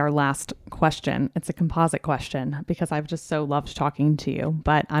going to be our last question. It's a composite question because I've just so loved talking to you,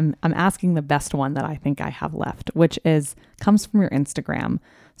 but I'm asking the best one that I think I have left, which comes from your Instagram.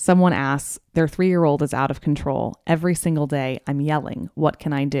 Someone asks, their 3-year-old is out of control. Every single day I'm yelling. What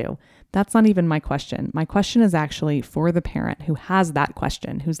can I do? That's not even my question. My question is actually for the parent who has that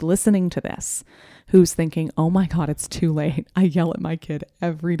question, who's listening to this, who's thinking, oh my God, it's too late. I yell at my kid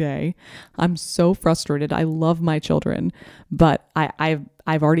every day. I'm so frustrated. I love my children, but I've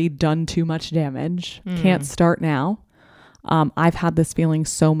already done too much damage. Can't start now. I've had this feeling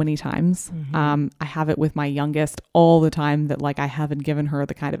so many times. I have it with my youngest all the time that like I haven't given her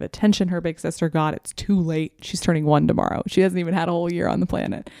the kind of attention her big sister got. It's too late. She's turning 1 tomorrow. She hasn't even had a whole year on the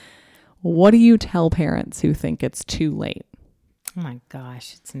planet. What do you tell parents who think it's too late? Oh my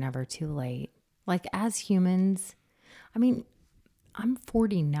gosh, it's never too late. Like as humans, I mean, I'm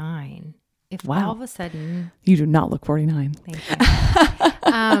 49. If all of a sudden... You do not look 49. Thank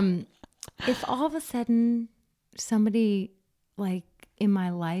you. If all of a sudden somebody like in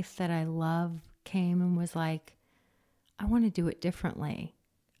my life that I love came and was like, I want to do it differently,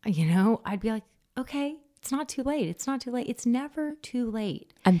 I'd be like, okay, it's not too late. It's not too late. It's never too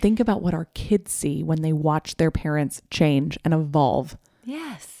late. And think about what our kids see when they watch their parents change and evolve.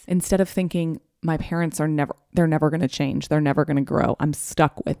 Yes. Instead of thinking, my parents they're never going to change. They're never going to grow. I'm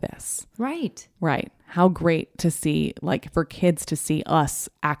stuck with this. Right. Right. How great to see, like for kids to see us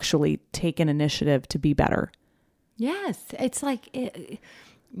actually take an initiative to be better. Yes. It's like,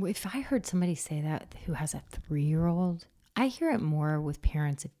 if I heard somebody say that who has a 3-year-old, I hear it more with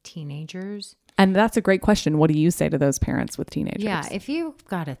parents of teenagers. And that's a great question. What do you say to those parents with teenagers? Yeah. If you've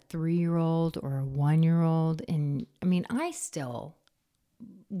got a 3-year-old or a 1-year-old, and I mean, I still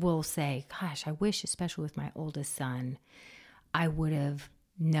will say, gosh, I wish, especially with my oldest son, I would have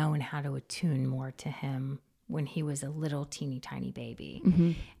known how to attune more to him when he was a little teeny tiny baby.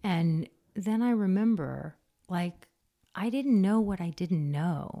 Mm-hmm. And then I remember, like, I didn't know what I didn't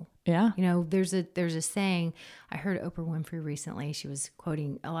know. Yeah. There's a saying, I heard Oprah Winfrey recently, she was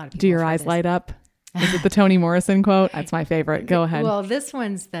quoting a lot of people. Do your eyes light up? Is it the Toni Morrison quote? That's my favorite. Go ahead. Well, this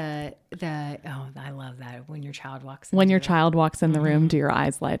one's I love that. When your child walks in the room, do your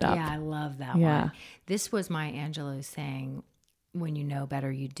eyes light up? Yeah, I love that one. This was Maya Angelou saying, when you know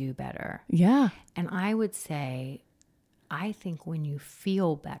better, you do better. Yeah. And I would say, I think when you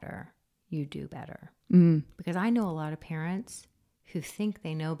feel better, you do better. Because I know a lot of parents who think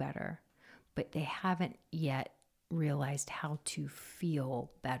they know better, but they haven't yet realized how to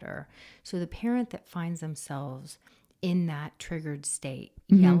feel better. So the parent that finds themselves in that triggered state,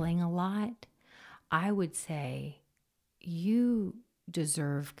 yelling a lot, I would say, you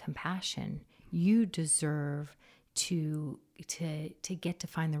deserve compassion. you deserve to get to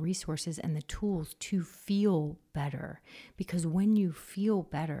find the resources and the tools to feel better. Because when you feel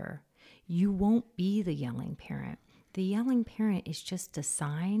better, you won't be the yelling parent. The yelling parent is just a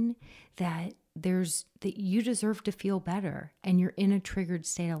sign that that you deserve to feel better, and you're in a triggered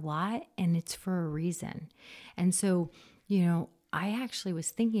state a lot, and it's for a reason. And so, I actually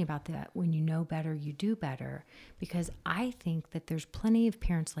was thinking about that. When you know better, you do better, because I think that there's plenty of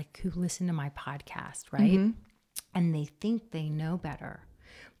parents who listen to my podcast, right? Mm-hmm. And they think they know better,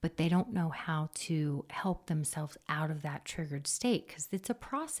 but they don't know how to help themselves out of that triggered state, because it's a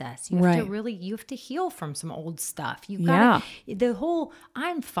process. You have to heal from some old stuff. The whole,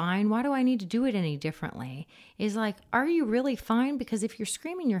 I'm fine, why do I need to do it any differently, is are you really fine? Because if you're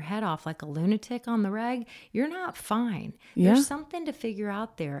screaming your head off like a lunatic on the reg, you're not fine. Yeah. There's something to figure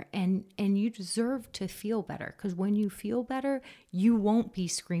out there, and you deserve to feel better, because when you feel better, you won't be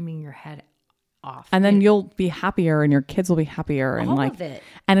screaming your head off. And then you'll be happier, and your kids will be happier. And all of it.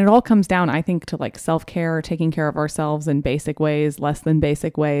 And it all comes down, I think, to self-care, taking care of ourselves in basic ways, less than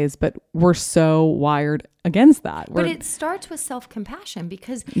basic ways. But we're so wired against that. But it starts with self-compassion,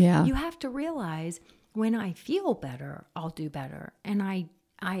 because you have to realize, when I feel better, I'll do better. And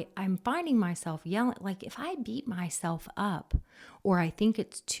I'm finding myself yelling, if I beat myself up, or I think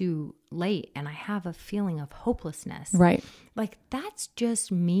it's too late and I have a feeling of hopelessness. Right. That's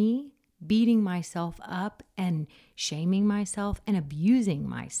just me beating myself up and shaming myself and abusing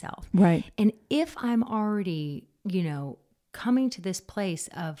myself. Right. And if I'm already, coming to this place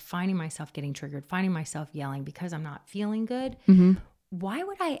of finding myself getting triggered, finding myself yelling because I'm not feeling good, mm-hmm. why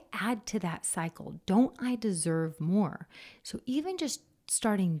would I add to that cycle? Don't I deserve more? So even just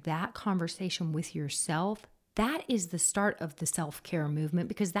starting that conversation with yourself, that is the start of the self-care movement,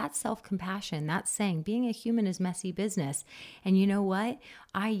 because that's self-compassion. That's saying being a human is messy business. And you know what?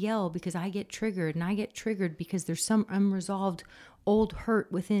 I yell because I get triggered, and I get triggered because there's some unresolved old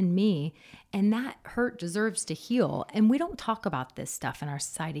hurt within me, and that hurt deserves to heal. And we don't talk about this stuff in our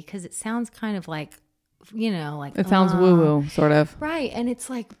society because it sounds kind of it sounds woo-woo sort of. Right. And it's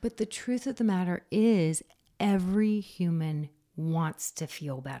but the truth of the matter is, every human wants to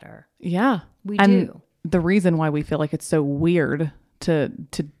feel better. Yeah. We do. The reason why we feel like it's so weird to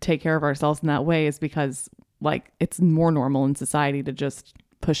take care of ourselves in that way is because it's more normal in society to just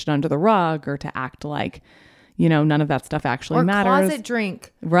push it under the rug, or to act none of that stuff actually matters. Or closet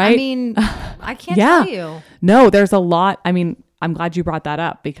drink. Right. I mean, I can't tell you. No, there's a lot. I mean, I'm glad you brought that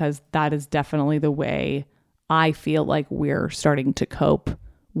up, because that is definitely the way I feel like we're starting to cope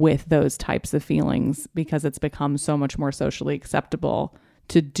with those types of feelings, because it's become so much more socially acceptable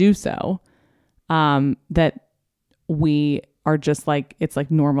to do so. That we are just it's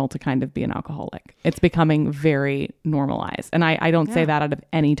normal to kind of be an alcoholic. It's becoming very normalized. And I don't say that out of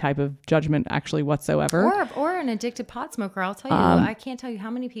any type of judgment actually whatsoever. Or an addicted pot smoker. I'll tell you, I can't tell you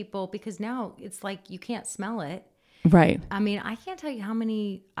how many people, because now it's you can't smell it. Right. I mean, I can't tell you how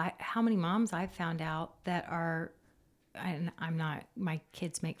many moms I've found out that are, and my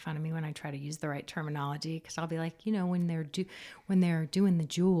kids make fun of me when I try to use the right terminology, because I'll be when they're doing the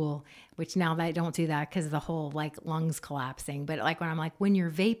Juul, which now they don't do that because of the whole lungs collapsing. But when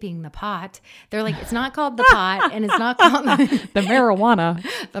you're vaping the pot, they're it's not called the pot, and it's not called the marijuana.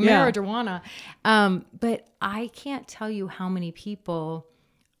 Marijuana. But I can't tell you how many people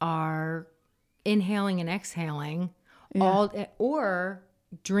are inhaling and exhaling or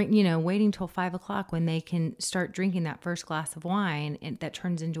drink, waiting till 5 o'clock when they can start drinking that first glass of wine, and that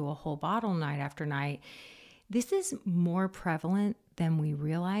turns into a whole bottle night after night. This is more prevalent than we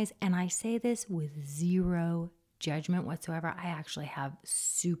realize. And I say this with zero judgment whatsoever. I actually have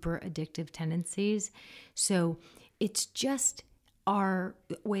super addictive tendencies. So it's just our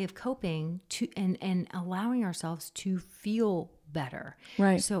way of coping and allowing ourselves to feel better.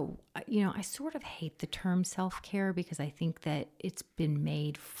 Right. So, I sort of hate the term self-care, because I think that it's been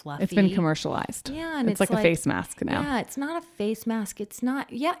made fluffy. It's been commercialized. Yeah. And it's a face mask now. Yeah. It's not a face mask. It's not,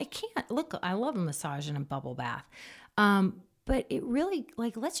 it can't. Look, I love a massage and a bubble bath. But it really,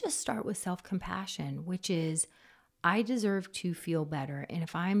 let's just start with self-compassion, which is, I deserve to feel better. And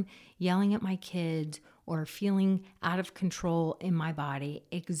if I'm yelling at my kids, or feeling out of control in my body,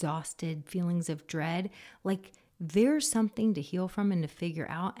 exhausted, feelings of dread, there's something to heal from and to figure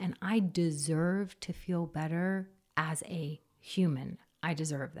out. And I deserve to feel better as a human. I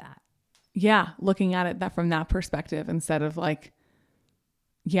deserve that. Yeah. Looking at it from that perspective, instead of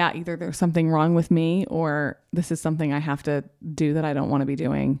either there's something wrong with me, or this is something I have to do that I don't want to be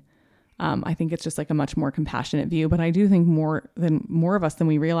doing. I think it's just a much more compassionate view. But I do think more of us than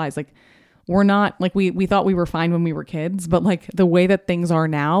we realize, we're not like, we thought we were fine when we were kids, but like the way that things are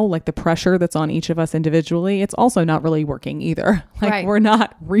now, like the pressure that's on each of us individually, it's also not really working either. Like Right. we're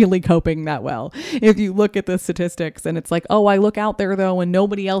not really coping that well. If you look at the statistics and it's like, oh, I look out there though and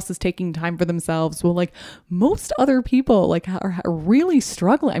nobody else is taking time for themselves. Well, like most other people like are really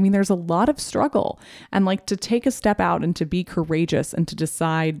struggling. I mean, there's a lot of struggle, and like to take a step out and to be courageous and to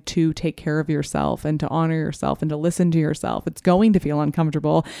decide to take care of yourself and to honor yourself and to listen to yourself. It's going to feel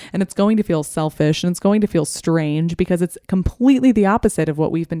uncomfortable, and it's going to feel selfish, and it's going to feel strange because it's completely the opposite of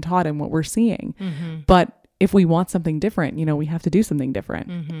what we've been taught and what we're seeing. But if we want something different, you know, we have to do something different.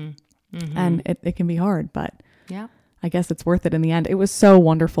 And it can be hard, but Yeah. I guess it's worth it in the end. It was so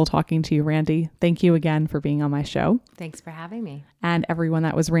wonderful talking to you, Randy. Thank you again for being on my show. Thanks for having me. And everyone,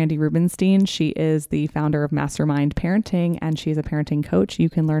 that was Randy Rubenstein. She is the founder of Mastermind Parenting, and she's a parenting coach. You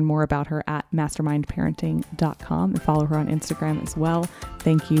can learn more about her at mastermindparenting.com and follow her on Instagram as well.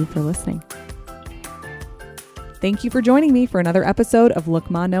 Thank you for listening. Thank you for joining me for another episode of Look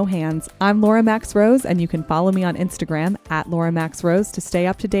Ma No Hands. I'm Laura Max Rose, and you can follow me on Instagram at Laura Max Rose to stay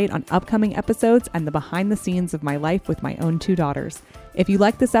up to date on upcoming episodes and the behind the scenes of my life with my own 2 daughters. If you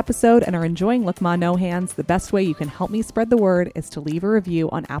like this episode and are enjoying Look Ma No Hands, the best way you can help me spread the word is to leave a review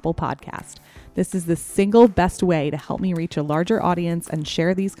on Apple Podcast. This is the single best way to help me reach a larger audience and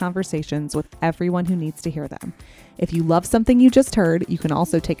share these conversations with everyone who needs to hear them. If you love something you just heard, you can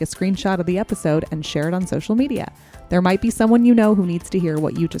also take a screenshot of the episode and share it on social media. There might be someone you know who needs to hear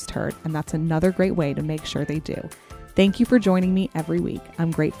what you just heard, and that's another great way to make sure they do. Thank you for joining me every week.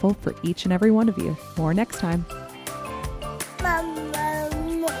 I'm grateful for each and every one of you. More next time. Mama.